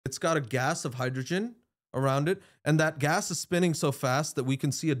It's got a gas of hydrogen around it, and that gas is spinning so fast that we can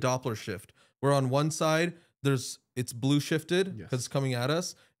see a Doppler shift, where on one side it's blue shifted because it's coming at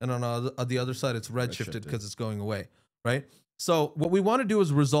us, and on the other side it's red shifted because it's going away, right? So what we want to do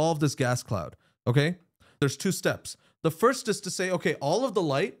is resolve this gas cloud, okay? There's 2 steps. The first is to say, okay, all of the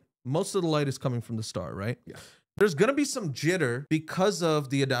light, most of the light is coming from the star, right? Yeah. There's going to be some jitter because of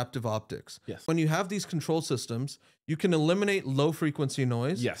the adaptive optics. Yes. When you have these control systems, you can eliminate low frequency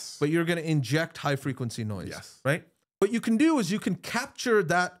noise, yes, but you're going to inject high frequency noise, yes, right? What you can do is you can capture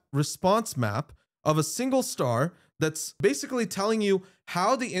that response map of a single star that's basically telling you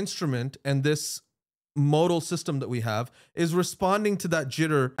how the instrument and this modal system that we have is responding to that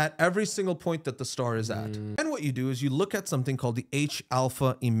jitter at every single point that the star is at. And what you do is you look at something called the H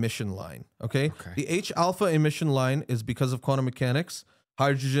alpha emission line, okay? The H alpha emission line is because of quantum mechanics.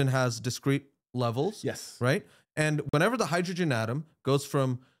 Hydrogen has discrete levels, yes, right? And whenever the hydrogen atom goes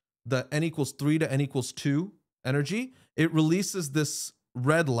from the n equals 3 to n equals 2 energy, it releases this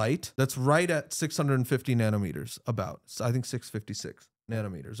red light that's right at 650 nanometers about. So I think 656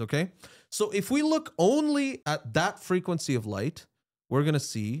 nanometers, okay? So if we look only at that frequency of light, we're going to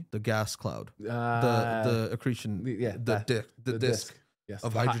see the gas cloud, the accretion, the disk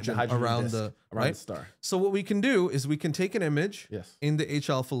of hydrogen, around the star. So what we can do is we can take an image in the H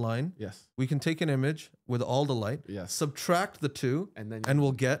alpha line. Yes. We can take an image with all the light, subtract the 2, and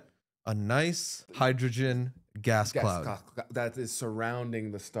we'll get a nice hydrogen gas cloud that is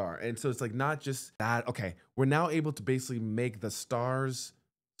surrounding the star. And so it's like not just that. Okay, we're now able to basically make the star's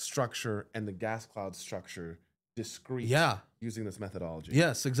structure and the gas cloud structure discrete using this methodology.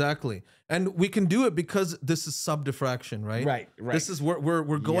 Yes, exactly. And we can do it because this is subdiffraction, right? Right. This is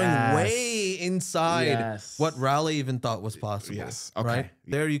we're going way inside what Rayleigh even thought was possible. Yes. Okay. Right?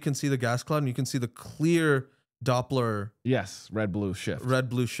 There you can see the gas cloud and you can see the clear Doppler. Yes, red-blue shift.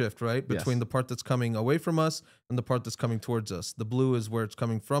 Red-blue shift, right? Between the part that's coming away from us and the part that's coming towards us. The blue is where it's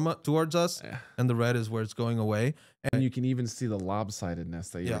coming from towards us, and the red is where it's going away. And you can even see the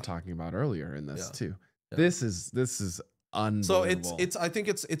lopsidedness that you were talking about earlier in this too. This is unbelievable. So I think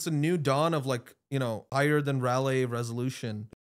it's a new dawn of, like, you know, higher than Rayleigh resolution.